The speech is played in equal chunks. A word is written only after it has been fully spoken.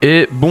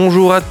Et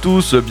bonjour à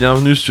tous,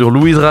 bienvenue sur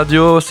Louise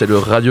Radio, c'est le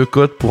Radio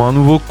Code pour un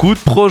nouveau coup de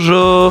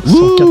projo.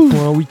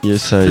 104.8.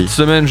 Yes, Cette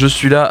semaine je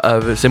suis là,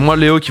 c'est moi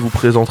Léo qui vous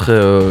présenterai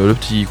le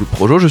petit coup de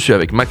projo. Je suis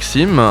avec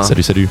Maxime.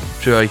 Salut.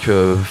 Je suis avec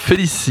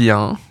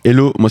Félicien.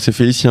 Hello, moi c'est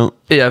Félicien.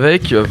 Et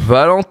avec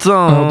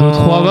Valentin. 1, 2,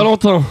 3,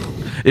 Valentin.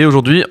 Et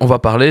aujourd'hui on va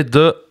parler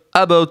de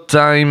About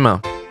Time.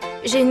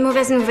 J'ai une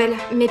mauvaise nouvelle.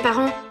 Mes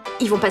parents,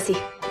 ils vont passer.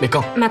 Mais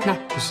quand? Maintenant.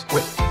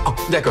 Ouais. Oh,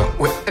 d'accord.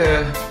 Ouais.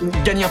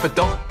 Gagnez un peu de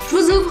temps. Je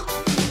vous ouvre.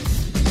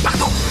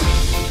 Pardon.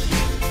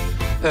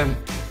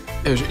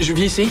 Je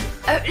vis ici.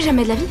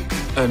 Jamais de la vie.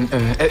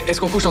 Est-ce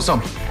qu'on couche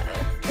ensemble?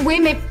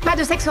 Oui, mais pas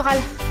de sexe oral.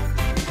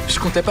 Je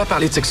comptais pas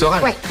parler de sexe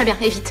oral. Ouais, très bien,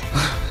 évite.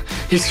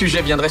 Et le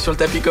sujet viendrait sur le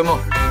tapis comment?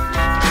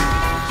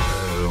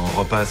 On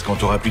repasse quand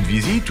t'auras plus de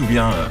visite ou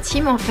bien...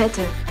 Tim, en fait,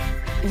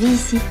 vit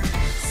ici.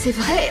 C'est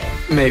vrai.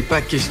 Mais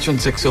pas question de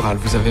sexe oral,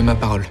 vous avez ma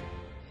parole.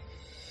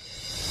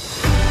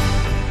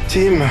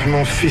 Tim,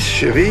 mon fils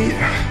chéri,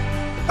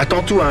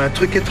 attends-toi à un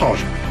truc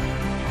étrange.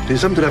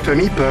 Les hommes de la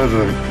famille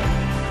peuvent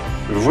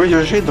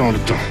voyager dans le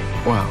temps.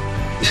 Waouh.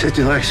 C'est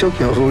une réaction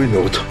qui en vaut une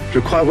autre. Je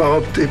crois avoir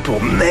opté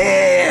pour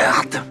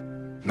merde.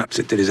 Non,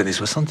 c'était les années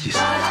 70.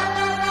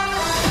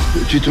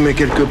 Tu te mets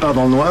quelque part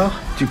dans le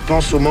noir, tu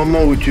penses au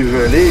moment où tu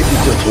veux aller et tu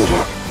te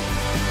retrouves.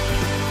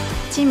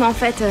 Tim, en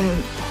fait,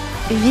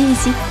 vit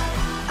ici.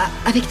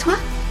 Avec toi?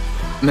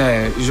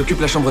 Mais j'occupe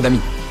la chambre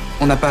d'amis.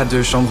 On n'a pas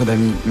de chambre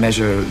d'amis, mais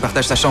je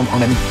partage sa chambre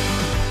en ami.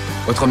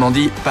 Autrement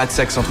dit, pas de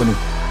sexe entre nous.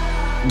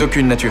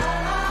 D'aucune nature.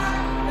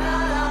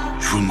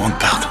 Je vous demande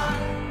pardon.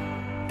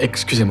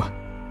 Excusez-moi.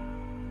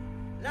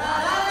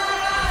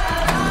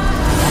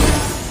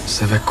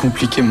 Ça va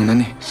compliquer mon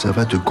année. Ça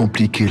va te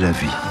compliquer la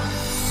vie.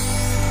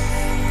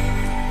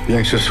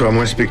 Bien que ce soit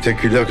moins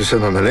spectaculaire que ça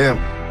n'en a l'air,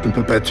 tu ne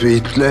peux pas tuer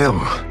Hitler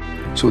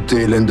ou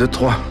sauter Hélène de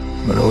Troie,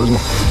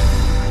 malheureusement.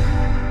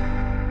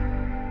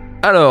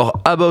 Alors,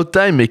 About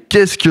Time, mais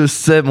qu'est-ce que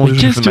c'est, mon Mais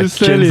Dieu, qu'est-ce que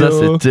c'est, Kenza,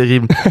 Léo c'est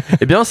terrible.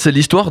 Eh bien, c'est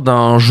l'histoire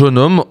d'un jeune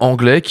homme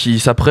anglais qui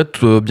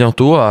s'apprête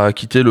bientôt à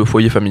quitter le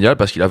foyer familial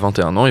parce qu'il a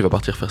 21 ans, il va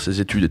partir faire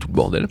ses études et tout le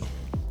bordel.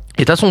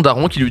 Et t'as son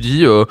daron qui lui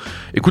dit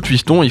écoute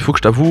fiston, il faut que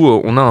je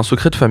t'avoue, on a un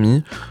secret de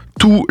famille.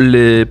 Tous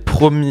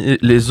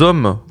les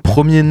hommes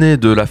premiers-nés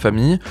de la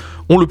famille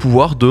ont le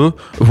pouvoir de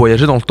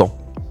voyager dans le temps.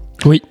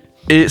 Oui.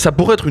 Et ça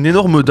pourrait être une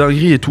énorme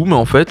dinguerie et tout, mais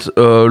en fait,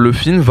 le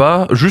film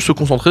va juste se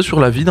concentrer sur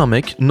la vie d'un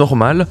mec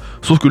normal,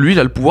 sauf que lui, il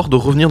a le pouvoir de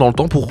revenir dans le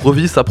temps pour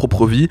revivre sa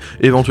propre vie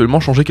et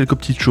éventuellement changer quelques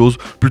petites choses.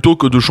 Plutôt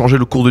que de changer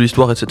le cours de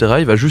l'histoire, etc.,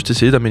 il va juste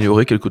essayer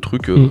d'améliorer quelques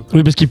trucs.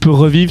 Oui, parce qu'il peut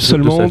revivre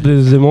seulement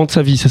des éléments de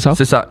sa vie, c'est ça?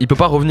 C'est ça, il peut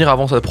pas revenir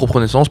avant sa propre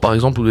naissance, par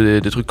exemple, ou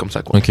des trucs comme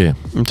ça, quoi. Ok.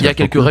 Il y a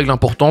quelques règles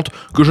importantes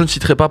que je ne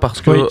citerai pas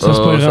parce que Oui, ça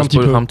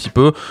spoilerait un petit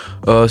peu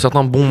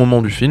certains bons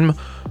moments du film.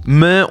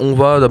 Mais on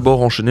va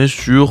d'abord enchaîner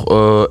sur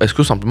est-ce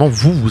que simplement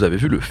vous avez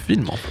vu le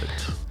film en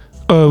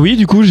fait? Oui,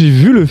 du coup, j'ai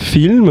vu le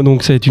film,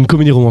 donc c'est une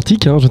comédie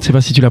romantique, hein, je ne sais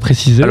pas si tu l'as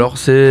précisé. Alors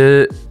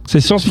c'est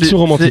science-fiction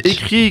romantique. C'est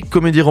écrit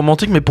comédie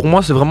romantique, mais pour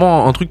moi c'est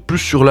vraiment un truc plus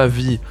sur la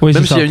vie. Oui,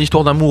 même c'est s'il y ça. a une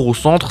histoire d'amour au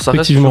centre, ça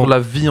reste sur la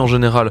vie en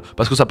général.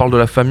 Parce que ça parle de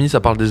la famille,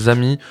 ça parle des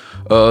amis,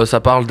 ça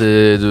parle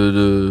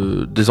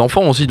des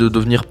enfants aussi, de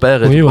devenir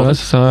père. Et Oui, tout. voilà, En fait,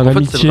 c'est ça, en fait, c'est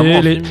l'amitié, vraiment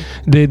un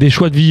film. des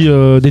choix de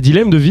vie, des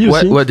dilemmes de vie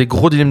aussi. Ouais, des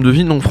gros dilemmes de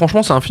vie. Donc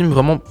franchement, c'est un film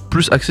vraiment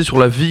plus axé sur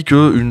la vie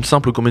qu'une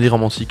simple comédie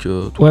romantique.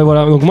 Ouais,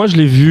 voilà, donc moi je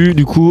l'ai vu,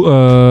 du coup,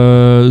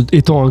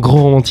 étant un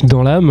grand romantique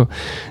dans l'âme,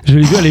 je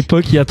l'ai vu à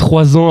l'époque, il y a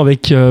 3 ans,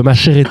 avec ma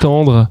chère et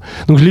tendre.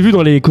 Donc je l'ai vu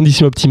dans les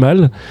conditions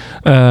optimales,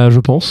 je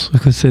pense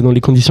que c'est dans les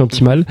conditions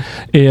optimales.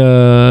 Et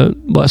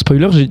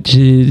spoiler,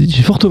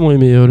 j'ai fortement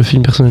aimé le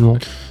film personnellement.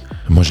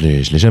 Moi je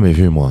l'ai jamais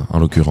vu moi en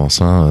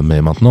l'occurrence, hein.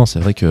 Mais maintenant c'est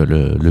vrai que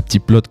le petit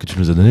plot que tu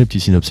nous as donné, le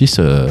petit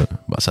synopsis,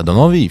 ça donne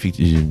envie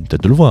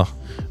peut-être de le voir.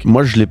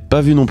 Moi je l'ai pas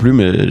vu non plus,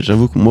 mais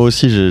j'avoue que moi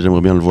aussi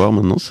j'aimerais bien le voir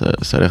maintenant, ça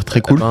a l'air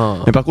très cool.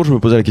 Mais par contre je me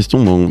posais la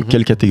question, dans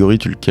quelle catégorie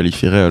tu le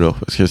qualifierais alors?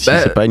 Parce que si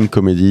c'est pas une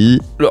comédie,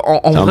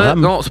 en vrai,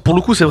 drame. non, pour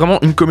le coup c'est vraiment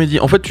une comédie.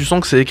 En fait tu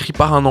sens que c'est écrit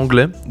par un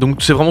anglais, donc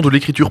c'est vraiment de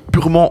l'écriture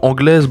purement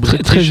anglaise,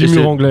 british, Très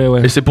humour anglais,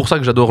 ouais. Et c'est pour ça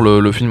que j'adore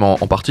le film en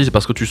partie, c'est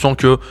parce que tu sens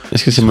que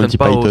est-ce que c'est ils se Monty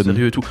prennent pas au Python?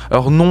 sérieux et tout.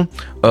 Alors non,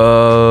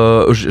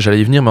 j'allais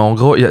y venir, mais en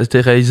gros il a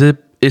été réalisé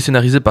et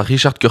scénarisé par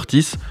Richard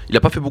Curtis. Il a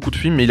pas fait beaucoup de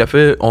films, mais il a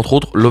fait entre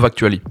autres Love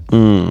Actually.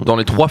 Dans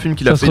les 3 films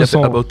qu'il a fait, il a fait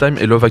About Time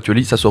et Love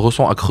Actually, ça se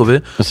ressent à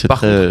crever.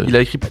 Par contre, il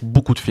a écrit pour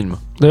beaucoup de films.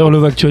 D'ailleurs,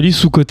 Love Actually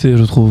sous-coté,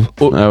 je trouve.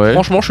 Ah ouais.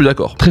 Franchement, je suis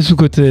d'accord. Très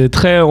sous-coté,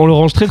 on le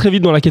range très très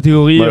vite dans la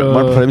catégorie.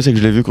 Moi le problème c'est que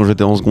je l'ai vu quand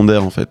j'étais en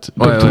secondaire en fait.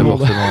 Ouais, tout le monde.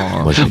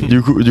 forcément.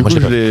 Du coup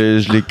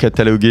je l'ai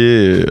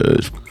catalogué.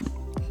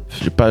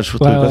 Je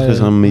trouvais pas que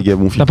c'est un méga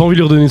bon film. T'as pas envie de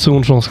lui redonner une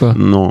seconde chance, quoi?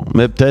 Non,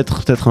 mais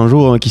peut-être un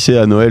jour, hein, qui sait,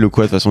 à Noël ou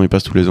quoi, de toute façon il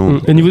passe tous les ans.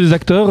 Et au niveau des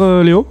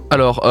acteurs, Léo?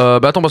 Alors,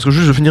 attends, parce que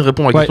juste je vais finir de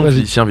répondre à la question de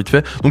Félicien vite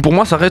fait. Donc pour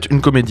moi, ça reste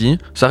une comédie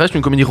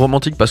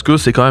romantique parce que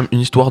c'est quand même une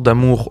histoire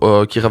d'amour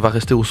qui va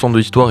rester au centre de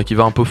l'histoire et qui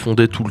va un peu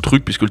fonder tout le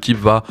truc, puisque le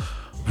type va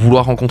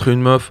vouloir rencontrer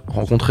une meuf,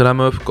 rencontrer la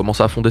meuf,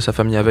 commencer à fonder sa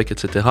famille avec,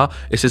 etc.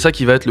 Et c'est ça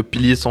qui va être le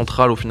pilier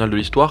central au final de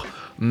l'histoire.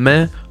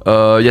 mais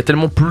il y a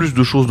tellement plus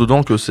de choses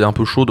dedans que c'est un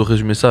peu chaud de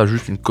résumer ça à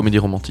juste une comédie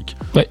romantique.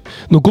 Ouais.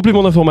 Donc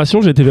complément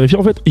d'information, j'ai été vérifié,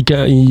 en fait,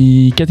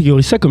 il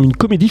catégorise ça comme une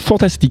comédie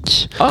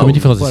fantastique. Comédie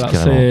fantastique, Voilà,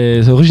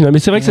 carrément. c'est original, mais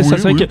c'est vrai que c'est ça.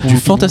 Du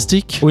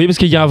fantastique. Oui, parce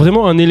qu'il y a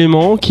vraiment un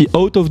élément qui,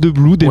 out of the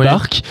blue,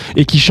 débarque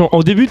et qui chante.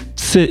 Au début,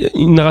 c'est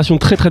une narration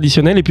très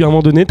traditionnelle, et puis à un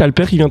moment donné, t'as le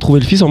père qui vient trouver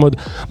le fils en mode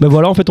ben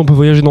voilà, en fait, on peut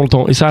voyager dans le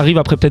temps. Et ça arrive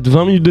après peut-être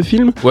 20 minutes de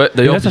film. Ouais,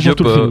 d'ailleurs, et là, ça change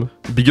tout le film.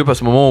 big up à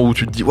ce moment où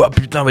tu te dis, ouais,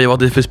 putain, il va y avoir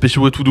des effets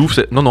spéciaux et tout de ouf.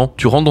 Non,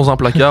 tu rentres dans un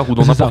placard ou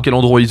dans n'importe quel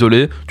endroit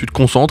isolé, tu te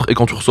concentres et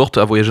quand tu ressors,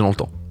 t'as voyagé dans le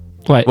temps.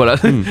 Ouais. Voilà,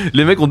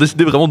 les mecs ont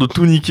décidé vraiment de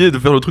tout niquer et de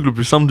faire le truc le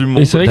plus simple du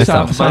monde. Et c'est vrai que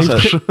ça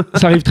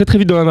arrive très très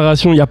vite dans la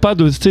narration. Il n'y a pas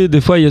de. Tu sais,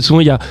 des fois, il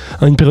y a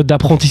une période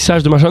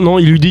d'apprentissage, de machin. Non,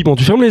 il lui dit, bon,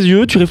 tu fermes les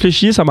yeux, tu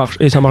réfléchis et ça marche.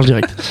 Et ça marche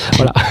direct.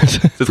 Voilà.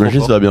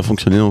 J'imagine que ça va bien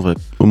fonctionner en vrai.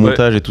 Au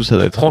montage et tout, ça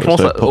va être. Franchement,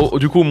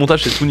 du coup, au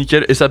montage, c'est tout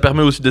nickel. Et ça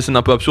permet aussi des scènes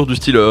un peu absurdes du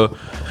style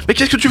mais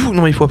qu'est-ce que tu fous?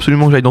 Non, mais il faut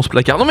absolument que j'aille dans ce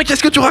placard. Non, mais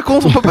qu'est-ce que tu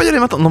racontes? On peut pas y aller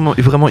maintenant. Non,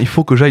 mais vraiment, il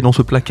faut que j'aille dans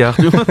ce placard.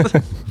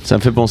 Ça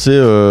me fait penser.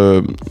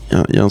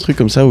 Il y a un truc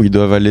comme ça où ils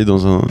doivent aller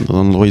dans un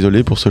endroit isolé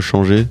pour se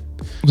changer.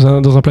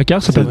 Dans un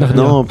placard, ça s'appelle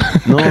Narnia.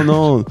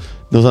 Non,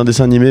 dans un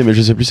dessin animé, mais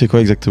je sais plus c'est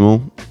quoi exactement.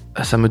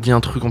 Ça me dit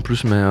un truc en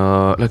plus, mais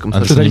là, comme ça.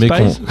 Un dessin animé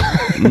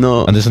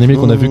non. Un dessin animé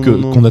qu'on a vu,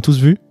 qu'on a tous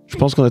vu. Je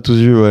pense qu'on a tous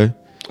vu, ouais.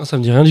 Ça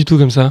me dit rien du tout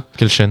comme ça.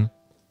 Quelle chaîne?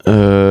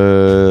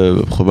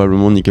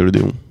 Probablement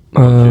Nickelodeon.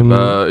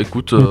 Bah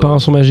écoute. Les parents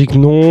sont magiques,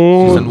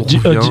 non.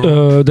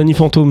 Danny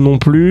Phantom non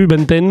plus.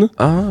 Ben 10.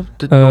 Ah,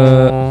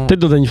 peut-être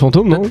dans Danny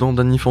Phantom, non? Dans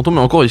Danny Phantom,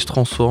 mais encore il se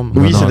transforme.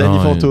 Oui, c'est Danny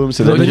Phantom.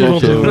 C'est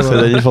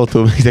Danny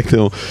Phantom,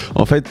 exactement.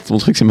 En fait, mon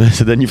truc,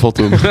 c'est Danny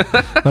Phantom.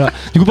 Voilà.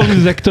 Du coup, parmi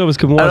les acteurs, parce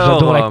que moi,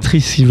 j'adore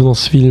l'actrice qui joue dans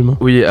ce film.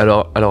 Oui,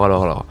 alors.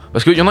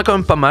 Parce qu'il y en a quand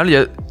même pas mal. Il y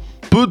a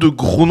peu de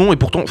gros noms et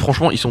pourtant,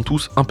 franchement, ils sont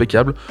tous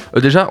impeccables.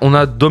 Déjà, on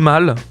a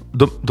Domhnall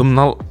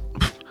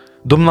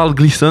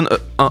Gleeson,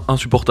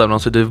 insupportable, hein,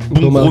 c'est des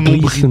bons gros noms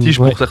british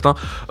pour certains.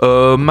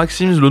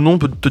 Maxime, le nom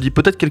te dit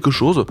peut-être quelque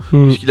chose,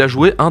 puisqu'il a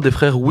joué un des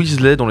frères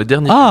Weasley dans les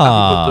derniers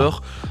Harry Potter.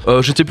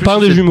 Je sais plus pas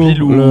si un des jumeaux,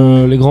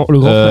 le grand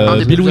frère.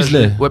 Bill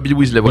Weasley. Ouais, Bill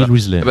Weasley, voilà.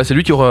 Bah, c'est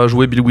lui qui aura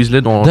joué Bill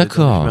Weasley dans les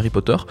Harry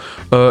Potter.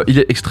 Il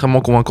est extrêmement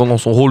convaincant dans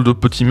son rôle de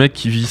petit mec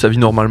qui vit sa vie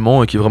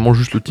normalement et qui est vraiment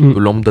juste le type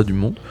lambda du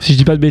monde. Si je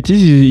dis pas de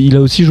bêtises, il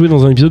a aussi joué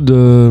dans un épisode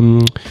de...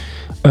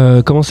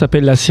 comment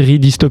s'appelle la série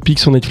dystopique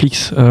sur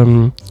Netflix?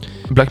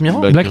 Black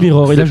Mirror.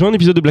 Il a joué un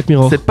épisode de Black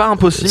Mirror. C'est pas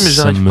impossible, mais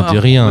j'arrive pas. Ça me dit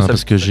rien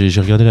parce que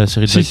j'ai regardé la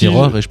série de Black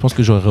Mirror et je pense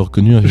que j'aurais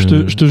reconnu. Je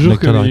te jure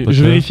que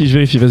je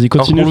vérifie. Vas-y,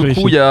 continue. Alors pour le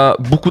coup, il y a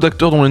beaucoup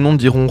d'acteurs dont les noms ne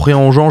diront rien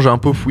aux gens. J'ai un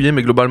peu fouillé,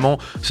 mais globalement,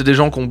 c'est des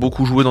gens qui ont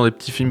beaucoup joué dans des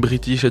petits films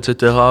british,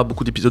 etc.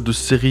 Beaucoup d'épisodes de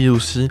séries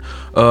aussi,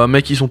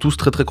 mais qui sont tous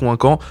très très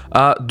convaincants.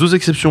 À deux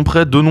exceptions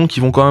près, deux noms qui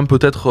vont quand même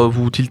peut-être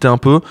vous tilter un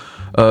peu.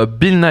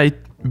 Bill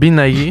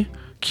Nighy,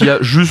 qui a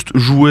juste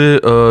joué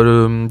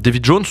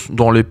David Jones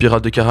dans Les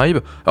Pirates des Caraïbes.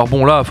 Alors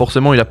bon, là,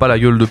 forcément, il a pas la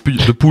gueule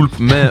de poulpe,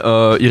 mais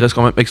il reste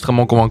quand même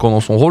extrêmement convaincant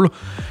dans son rôle.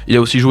 Il a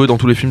aussi joué dans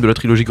tous les films de la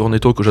trilogie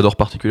Cornetto que j'adore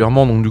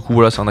particulièrement, donc du coup,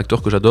 voilà, c'est un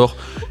acteur que j'adore.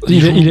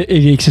 Il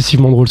est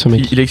excessivement drôle, ce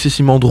mec. Il est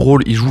excessivement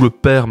drôle, il joue le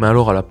père, mais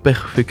alors à la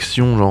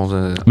perfection, genre...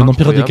 Mais dans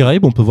Pirates des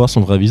Caraïbes, on peut voir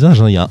son vrai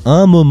visage, hein. Il y a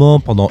un moment,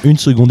 pendant 1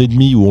 seconde et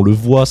demie, où on le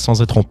voit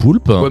sans être en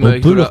poulpe. Ouais, mais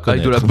avec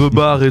de la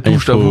beubare et tout,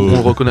 je t'avoue, on le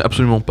reconnaît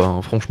absolument pas,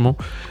 hein, franchement.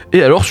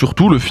 Et alors,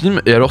 surtout, le film...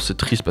 Et alors c'est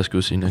triste parce que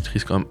c'est une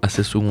actrice quand même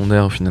assez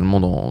secondaire finalement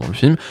dans le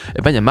film.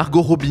 Et ben il y a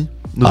Margot Robbie.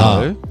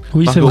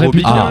 Oui, c'est vrai.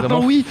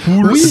 Oui,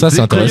 ça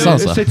c'est intéressant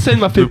ça. Cette scène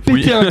m'a fait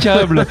péter un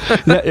câble.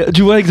 Là,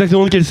 tu vois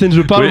exactement de quelle scène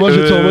je parle. Moi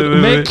j'étais en mode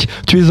mec,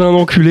 tu es un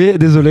enculé.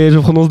 Désolé, je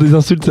prononce des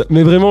insultes,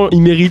 mais vraiment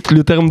il mérite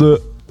le terme de...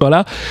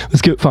 Voilà,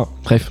 parce que, enfin,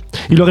 bref,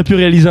 il aurait pu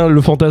réaliser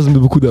le fantasme de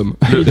beaucoup d'hommes.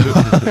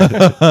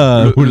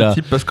 Le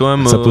type passe quand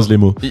même. Ça pose les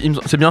mots.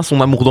 C'est bien son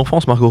amour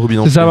d'enfance, Margot Robbie.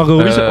 C'est ça, Margot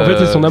Robbie. En fait,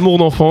 c'est son amour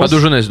d'enfance. Pas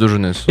de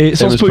jeunesse. Et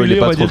sans spoiler,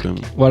 on va dire.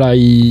 Voilà,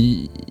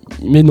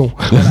 mais non.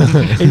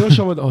 Et moi, je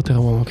suis en mode, oh, t'es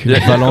vraiment enculé.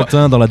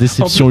 Valentin dans la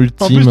déception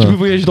ultime. En plus, tu peux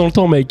voyager dans le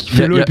temps, mec.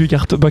 Fais-le et puis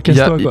casse-toi,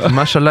 quoi.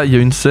 Machallah, il y a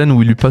une scène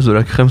où il lui passe de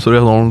la crème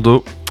solaire dans le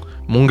dos.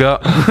 Mon gars.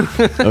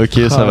 Ok,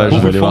 ça va, je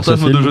vais aller voir ce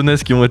film. De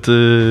jeunesse qui ont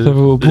été... Ça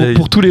vaut,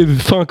 pour tous les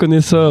fins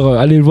connaisseurs,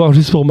 allez le voir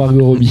juste pour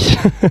Margot Robbie.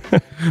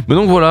 Mais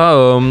donc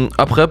voilà,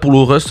 après pour le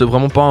reste c'est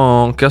vraiment pas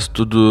un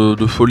cast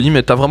de folie,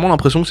 mais t'as vraiment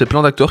l'impression que c'est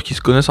plein d'acteurs qui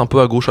se connaissent un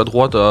peu à gauche à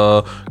droite,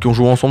 qui ont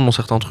joué ensemble dans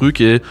certains trucs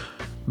et...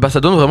 Bah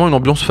ça donne vraiment une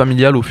ambiance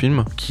familiale au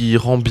film qui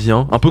rend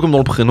bien, un peu comme dans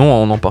Le Prénom,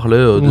 on en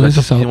parlait, des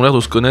acteurs qui ont l'air de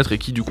se connaître et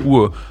qui du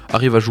coup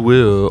arrivent à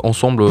jouer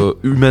ensemble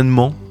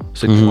humainement.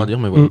 C'est con à dire,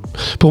 mais voilà.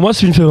 Pour moi, ce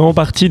film fait vraiment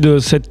partie de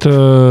cette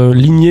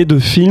lignée de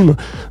films,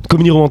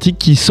 comédies romantiques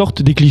qui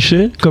sortent des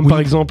clichés, comme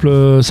par exemple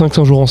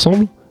 500 jours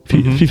ensemble.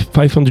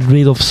 500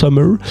 Days of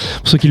Summer,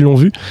 pour ceux qui l'ont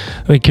vu,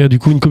 avec du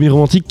coup une comédie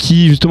romantique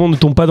qui justement ne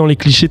tombe pas dans les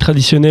clichés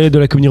traditionnels de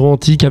la comédie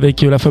romantique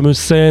avec la fameuse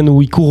scène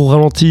où il court au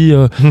ralenti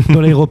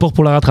dans l'aéroport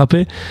pour la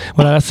rattraper.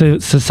 Voilà, ça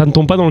ne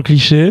tombe pas dans le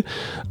cliché.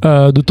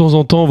 De temps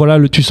en temps, voilà,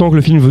 tu sens que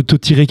le film veut te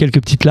tirer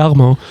quelques petites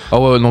larmes. Hein. Ah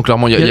ouais, non,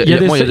 clairement, il y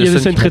a des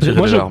scènes très très.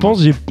 Moi, je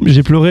pense,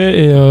 j'ai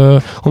pleuré et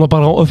on en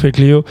parlera en off avec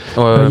Léo.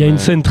 Il y a une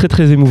scène très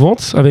très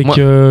émouvante avec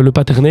le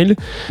paternel.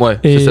 Ouais,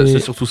 c'est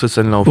surtout cette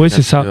scène-là. Oui,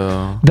 c'est ça.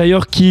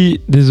 D'ailleurs,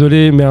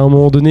 désolé, mais à un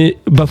moment donné,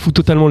 bafoue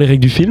totalement les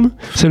règles du film.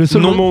 C'est le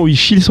seul moment où il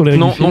chie sur les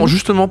règles du film. Non,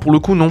 justement, pour le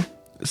coup, non.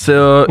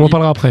 On en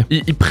parlera après.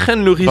 Ils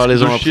prennent le risque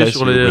de chier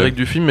sur les règles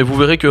du film, mais vous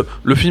verrez que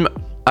le film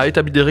a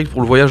établi des règles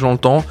pour le voyage dans le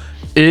temps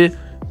et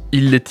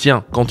il les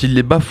tient. Quand il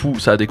les bafoue,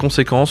 ça a des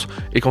conséquences,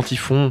 et quand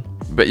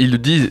ils le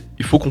disent,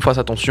 il faut qu'on fasse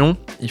attention,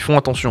 ils font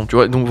attention, tu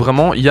vois. Donc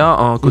vraiment, il y a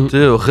un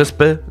côté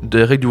respect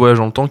des règles du voyage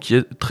dans le temps qui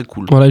est très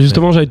cool. Voilà,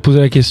 justement, j'allais te poser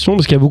la question,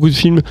 parce qu'il y a beaucoup de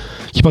films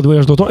qui parlent de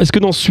voyage dans le temps. Est-ce que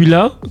dans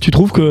celui-là, tu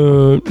trouves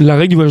que la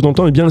règle du voyage dans le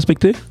temps est bien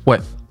respectée ? Ouais.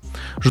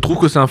 Je trouve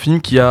que c'est un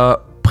film qui a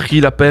pris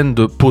la peine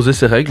de poser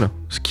ses règles,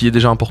 ce qui est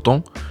déjà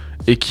important,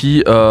 et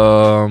qui,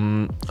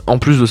 en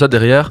plus de ça,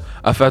 derrière,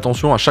 a fait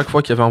attention à chaque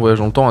fois qu'il y avait un voyage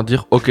dans le temps à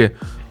dire, ok,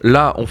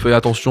 là, on fait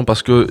attention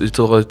parce que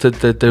ça aurait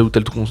telle ou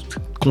telle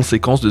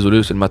conséquence.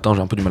 Désolé, c'est le matin,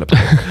 j'ai un peu du mal à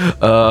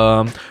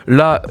parler.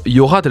 Là, il y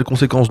aura telle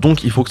conséquence,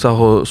 donc il faut que ça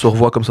se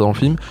revoie comme ça dans le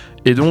film.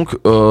 Et donc,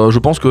 je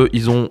pense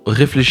qu'ils ont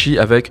réfléchi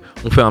avec,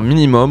 on fait un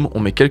minimum, on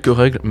met quelques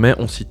règles, mais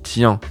on s'y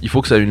tient. Il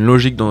faut que ça ait une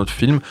logique dans notre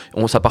film.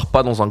 Ça part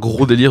pas dans un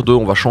gros délire de,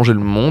 on va changer le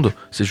monde.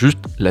 C'est juste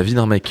la vie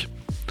d'un mec.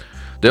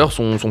 D'ailleurs,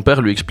 son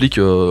père lui explique,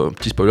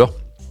 petit spoiler,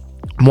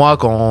 moi,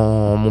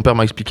 quand mon père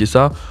m'a expliqué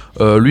ça,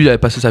 lui, il avait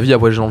passé sa vie à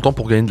voyager dans le temps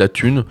pour gagner de la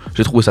thune.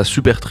 J'ai trouvé ça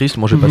super triste.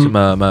 Moi, j'ai passé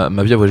ma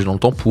vie à voyager dans le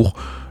temps pour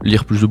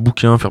lire plus de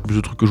bouquins, faire plus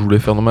de trucs que je voulais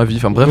faire dans ma vie.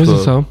 Enfin bref,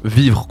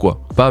 vivre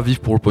quoi. Pas vivre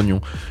pour le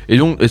pognon. Et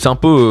donc, c'est un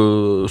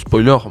peu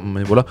spoiler,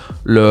 mais voilà.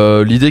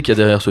 L'idée qu'il y a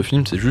derrière ce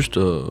film, c'est juste...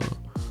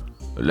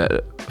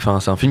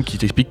 c'est un film qui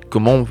t'explique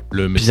comment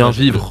bien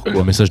vivre.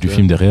 Le message du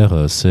film derrière,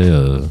 c'est...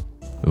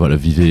 Voilà,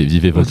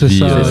 vivez votre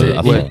vie.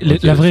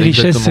 La vraie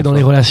richesse, c'est dans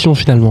les relations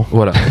finalement.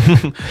 Voilà.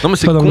 Non, mais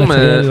c'est con,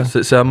 mais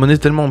c'est amené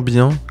tellement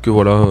bien que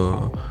voilà.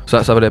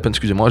 Ça valait la peine,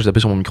 excusez-moi, j'ai tapé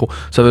sur mon micro.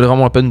 Ça valait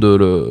vraiment la peine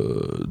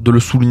de le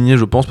souligner,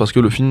 je pense, parce que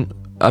le film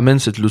amène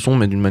cette leçon,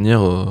 mais d'une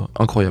manière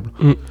incroyable.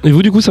 Et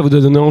vous, du coup, ça vous a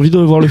donné envie de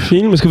voir le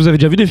film ? Est-ce que vous avez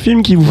déjà vu des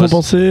films qui vous font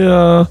penser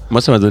à.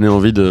 Moi, ça m'a donné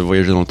envie de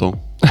voyager dans le temps.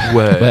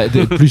 Ouais,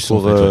 plus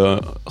pour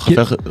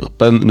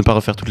ne pas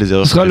refaire toutes les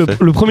erreurs. Ce sera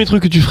le premier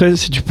truc que tu ferais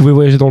si tu pouvais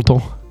voyager dans le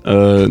temps.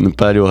 Ne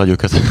pas aller au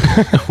Radio-Cat.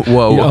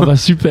 Waouh. Ah bah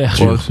super.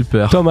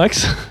 Super. Toi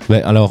Max ?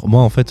 Alors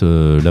moi en fait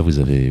là vous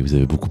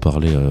avez beaucoup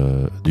parlé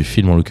du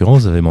film en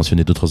l'occurrence, vous avez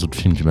mentionné 2-3 autres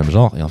films du même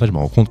genre et en fait je me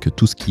rends compte que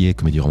tout ce qui est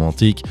comédie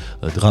romantique,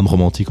 drame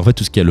romantique, en fait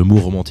tout ce qui a le mot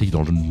romantique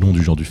dans le nom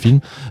du genre du film,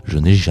 je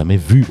n'ai jamais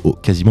vu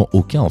quasiment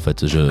aucun en fait.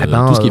 Tout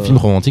ce qui est film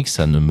romantique,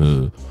 ça ne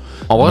me...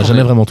 m'a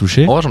jamais vraiment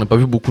touché. En vrai, j'en ai pas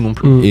vu beaucoup non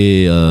plus.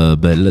 Et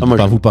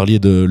là, vous parliez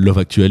de Love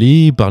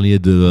Actually, parliez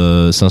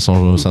de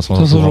 500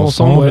 jours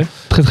ensemble. Ouais.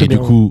 Très très et bien.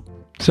 Du coup,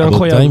 c'est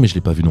incroyable. Mais je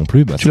l'ai pas vu non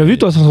plus. Tu l'as vu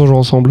toi 500 jours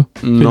ensemble ?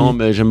 Non,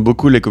 mais j'aime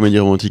beaucoup les comédies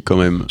romantiques quand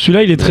même.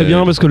 Celui-là, il est très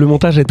bien parce que le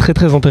montage est très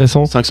très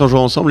intéressant. 500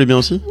 jours ensemble est bien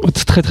aussi ?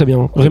 C'est très très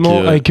bien.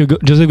 Vraiment avec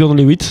Joseph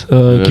Gordon-Levitt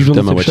qui joue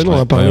dans Inception, on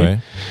en a parlé. Ouais.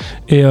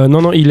 Et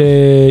non, il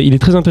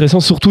est très intéressant,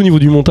 surtout au niveau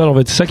du montage. En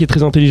fait, c'est ça qui est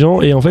très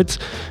intelligent. Et en fait,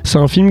 c'est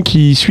un film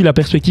qui suit la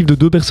perspective de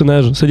deux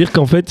personnages. C'est-à-dire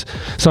qu'en fait,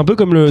 c'est un peu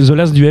comme The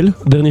Last Duel,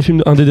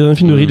 un des derniers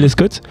films de Ridley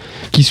Scott,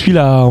 qui suit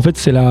en fait,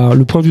 c'est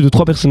le point de vue de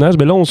trois personnages.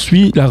 Mais là, on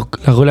suit la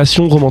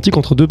relation romantique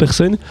entre deux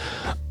personnes.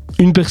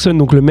 Une personne,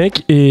 donc le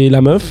mec et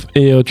la meuf,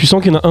 et tu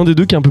sens qu'il y en a un des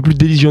deux qui est un peu plus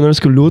delusional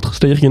que l'autre,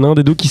 c'est-à-dire qu'il y en a un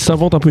des deux qui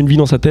s'invente un peu une vie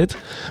dans sa tête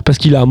parce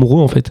qu'il est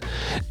amoureux en fait,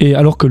 et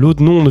alors que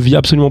l'autre non, on ne vit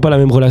absolument pas la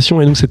même relation,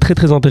 et donc c'est très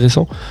très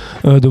intéressant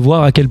de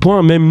voir à quel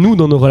point même nous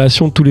dans nos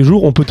relations de tous les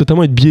jours on peut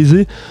totalement être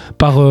biaisé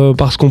par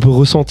ce qu'on peut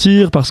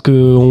ressentir, parce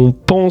qu'on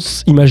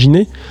pense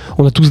imaginer.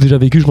 On a tous déjà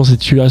vécu je pense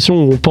cette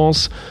situation où on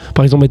pense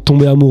par exemple être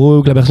tombé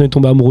amoureux, que la personne est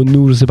tombée amoureuse de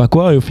nous, je sais pas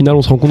quoi, et au final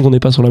on se rend compte qu'on n'est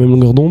pas sur la même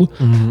longueur d'onde.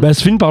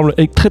 Ce film parle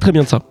très très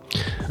bien de ça.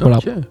 Voilà.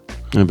 Okay.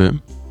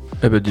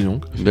 Eh ben, dis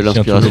donc. Belle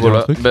inspiration.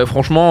 Voilà.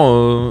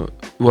 Franchement,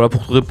 voilà,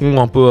 pour te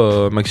répondre un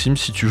peu à Maxime,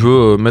 si tu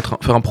veux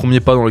faire un premier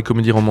pas dans les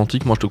comédies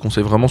romantiques, moi je te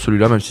conseille vraiment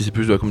celui-là, même si c'est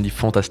plus de la comédie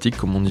fantastique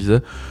comme on disait.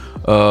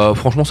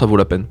 Franchement, ça vaut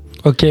la peine.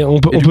 Ok, on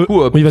peut.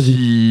 Oui,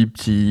 vas-y.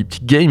 Petit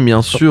game,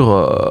 bien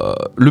sûr.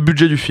 Le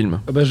budget du film.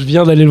 Je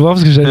viens d'aller le voir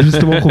parce que j'allais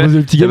justement proposer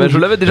le petit game. Je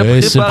l'avais déjà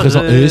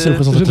préparé. C'est le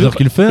présentateur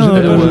qui le fait,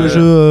 le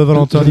jeu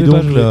Valentin. Dis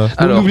donc.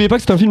 Alors, n'oubliez pas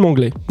que c'est un film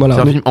anglais. Voilà.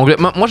 C'est un film anglais.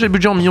 Moi, j'ai le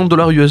budget en millions de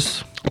dollars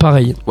US.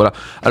 Pareil. Voilà.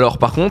 Alors,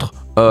 par contre,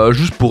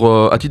 juste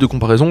à titre de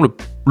comparaison,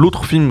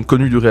 l'autre film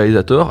connu du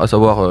réalisateur, à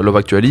savoir Love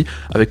Actually,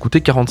 avait coûté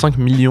 45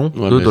 millions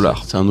de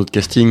dollars. C'est un autre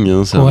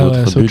casting, c'est un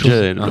autre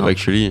budget. Love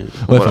Actually.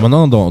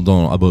 Maintenant,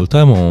 dans About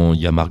Time, il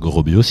y a Margot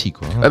Robbie aussi,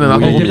 quoi. Mais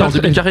Margot Robbie en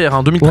début de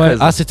carrière, 2013. Ouais.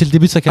 Ah, c'était le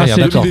début de sa carrière,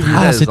 d'accord.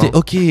 C'était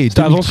ok. C'était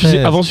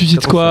avant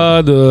Suicide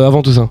Squad,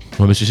 avant tout ça.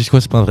 Ouais, mais Suicide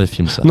Squad, c'est pas un vrai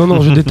film, ça.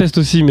 Non, je déteste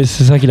aussi, mais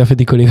c'est ça qui l'a fait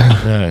décoller.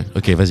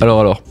 Ok, vas-y.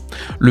 Alors,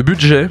 le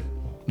budget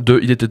de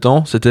Il était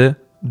temps, c'était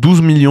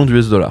 12 millions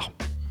d'US dollars.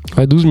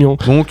 Ouais, 12 millions.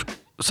 Donc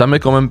ça met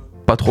quand même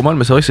pas trop mal,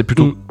 mais c'est vrai que c'est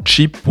plutôt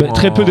cheap. Pour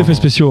très peu d'effets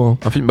spéciaux. Hein.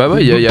 Un film, bah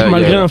ouais,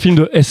 malgré un film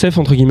de SF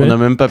entre guillemets. On n'a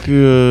même pas pu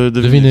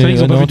deviner.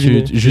 Ils ont pas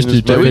vu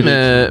juste. Bah oui,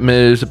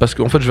 mais c'est parce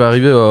qu'en fait je vais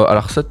arriver à la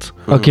recette.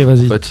 Ok,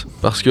 vas-y. En fait,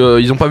 parce que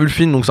ils ont pas vu le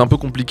film, donc c'est un peu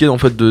compliqué en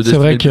fait de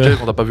d'estimer le budget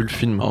quand t'as pas vu le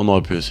film. On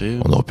aurait pu essayer.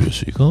 On aurait pu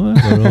essayer quand même.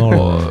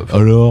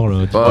 Alors là.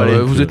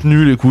 Vous êtes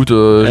nuls, écoute.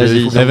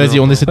 Vas-y,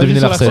 on essaie de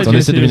deviner la recette.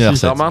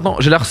 Alors maintenant,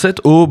 j'ai la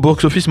recette au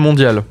box-office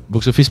mondial.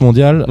 Box-office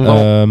mondial.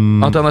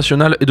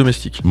 International et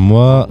domestique.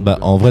 Moi,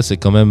 en vrai, c'est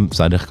quand même,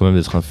 ça a l'air quand même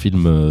d'être un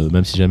film,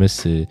 même si jamais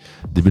c'est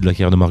début de la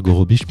carrière de Margot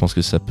Robbie, je pense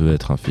que ça peut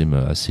être un film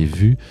assez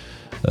vu.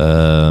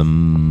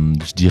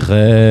 Je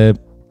dirais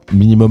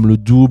minimum le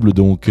double,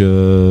 donc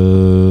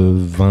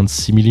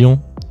 26 millions.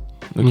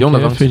 Ok, on a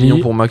 26 millions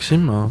pour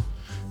Maxime.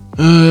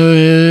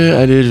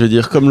 Allez, je vais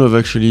dire comme Love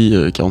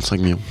Actually, 45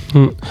 millions.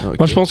 Okay.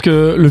 Moi, je pense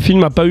que le film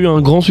n'a pas eu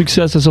un grand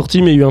succès à sa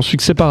sortie, mais il y a eu un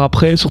succès par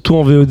après, surtout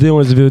en VOD,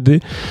 en SVOD.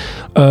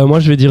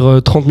 Moi, je vais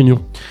dire 30 millions.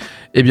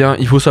 Eh bien,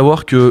 il faut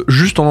savoir que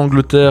juste en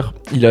Angleterre,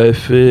 il avait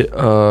fait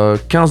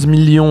 15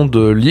 millions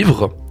de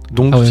livres.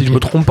 Donc, si je me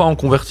trompe pas en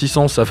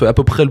convertissant, ça fait à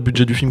peu près le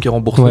budget du film qui est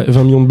remboursé. Ouais,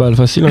 20 millions de balles,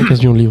 facile, 15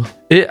 millions de livres.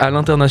 Et à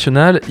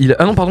l'international, c'est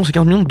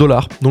 15 millions de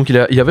dollars. Donc,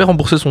 il avait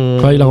remboursé son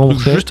truc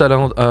juste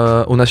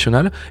au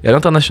national. Et à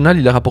l'international,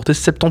 il a rapporté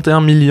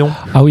 71 millions.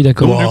 Ah oui,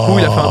 d'accord. Donc, du coup,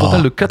 il a fait un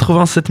total de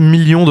 87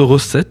 millions de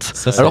recettes.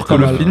 Alors que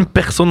le film,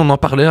 personne n'en en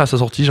parlait à sa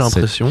sortie, j'ai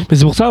l'impression. Mais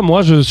c'est pour ça,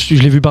 moi, je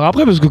l'ai vu par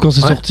après, parce que quand c'est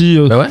sorti,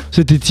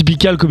 c'était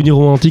typical comédie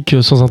romantique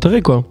sans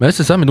intérêt, quoi. Ouais,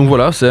 c'est ça, mais donc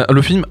voilà,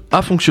 le film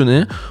a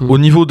fonctionné. Au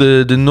niveau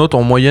des notes,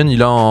 en moyenne,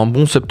 il a un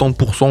bon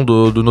 70%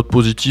 de notes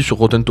positives sur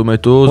Rotten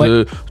Tomatoes.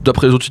 Et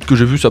d'après les autres sites que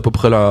j'ai vus, c'est à peu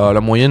près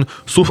la moyenne,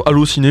 sauf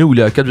Allociné où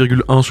il est à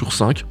 4,1 sur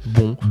 5.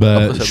 Bon,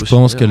 je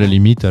pense qu'à la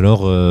limite,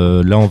 alors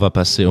là on va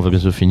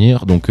bientôt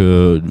finir. Donc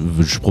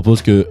je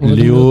propose que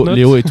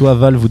Léo et toi,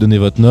 Val, vous donnez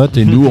votre note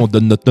et nous on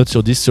donne notre note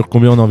sur 10 sur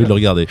combien on a envie de le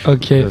regarder.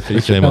 Ok.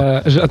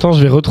 Attends,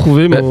 je vais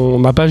retrouver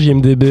ma page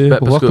IMDb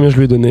pour voir combien je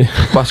lui ai donné.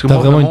 Parce que t'as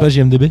vraiment une page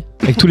IMDb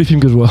avec tous les films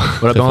que je vois.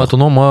 Voilà, en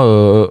attendant,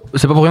 moi,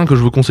 c'est pas pour rien que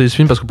je veux conseiller ce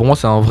film parce que pour moi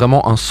c'est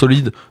vraiment un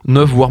solide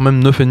 9 voire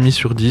même 9,5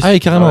 sur 10. Ah, et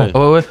carrément.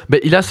 Ouais.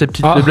 Mais il a ses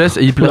petites faiblesses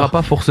et il plaira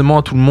pas forcément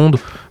à tout le monde.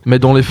 Mais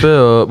dans les faits,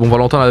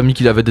 Valentin a mis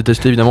qu'il avait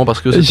détesté évidemment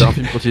parce que c'était un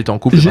film quand il était en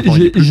couple.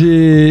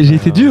 J'ai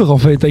été dur en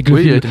fait avec le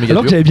film.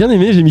 Alors que j'avais bien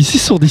aimé, j'ai mis 6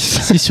 sur 10.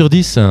 6 sur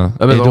 10.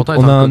 Donc,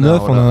 on a un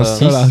 9, on a un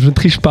 6. Voilà, je ne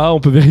triche pas, on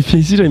peut vérifier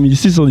ici, j'avais mis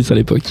 6 sur 10 à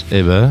l'époque.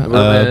 Et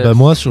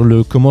moi sur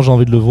le comment j'ai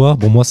envie de le voir,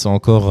 moi c'est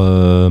encore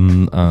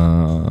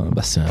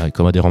c'est un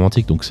comédie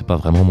romantique, donc c'est pas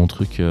vraiment mon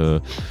truc.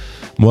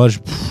 Moi, je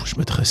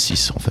mettrais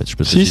 6 en fait. Je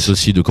mettrais 6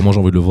 aussi de comment j'ai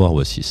envie de le voir,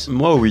 6.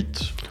 Moi,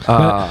 8.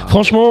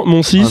 Franchement,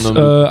 mon 6,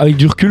 avec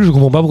du recul, je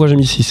comprends pas pourquoi j'ai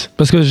mis 6.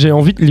 Parce que j'ai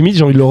envie de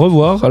le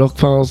revoir, alors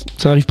que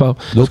ça n'arrive pas.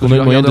 Donc on a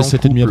une moyenne de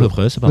 7,5 à peu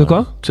près, c'est pas mal. De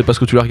quoi ? C'est parce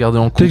que tu l'as regardé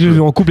en couple. Dès que je l'ai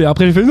vu en couple et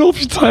après j'ai fait non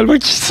putain, elle m'a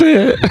qui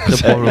c'est.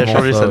 Elle a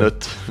changé sa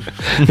note.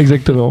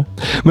 Exactement.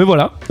 Mais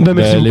voilà.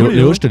 Merci beaucoup,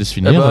 Léo, je te laisse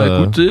finir.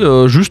 Écoutez,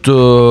 juste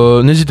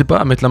n'hésitez pas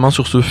à mettre la main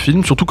sur ce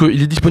film, surtout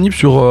qu'il est disponible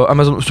sur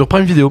Amazon, sur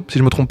Prime Video, si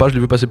je me trompe pas, je l'ai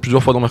vu passer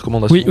plusieurs fois dans mes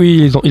recommandations.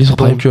 Oui, il est sur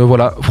Prime. Donc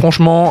voilà,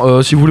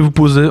 franchement, si vous voulez vous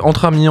poser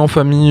entre amis, en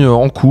famille,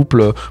 en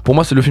couple, pour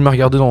moi c'est le film à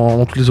regarder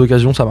dans toutes les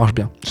occasions, ça marche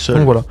bien. Seul.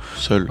 Donc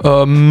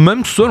voilà.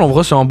 Même seul, en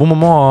vrai, c'est un bon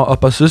moment à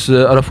passer, c'est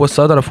à la fois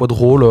sad, à la fois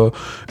drôle.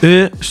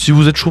 Et si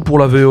vous êtes chaud pour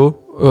la VO,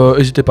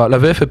 n'hésitez pas. La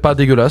VF est pas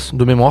dégueulasse,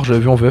 de mémoire, j'avais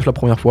vu en VF la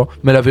première fois,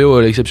 mais la VO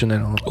elle est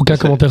exceptionnelle. Aucun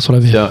commentaire sur la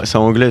VF. C'est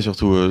en anglais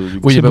surtout.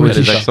 Oui, t'as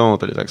les accents.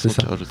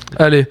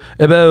 Allez,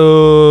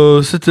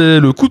 c'était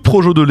le coup de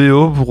projo de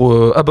Léo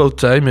pour About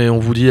Time et on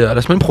vous dit à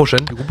la semaine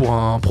prochaine du coup pour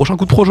un prochain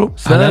coup de projo.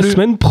 À la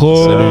semaine pro.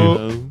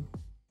 Salut.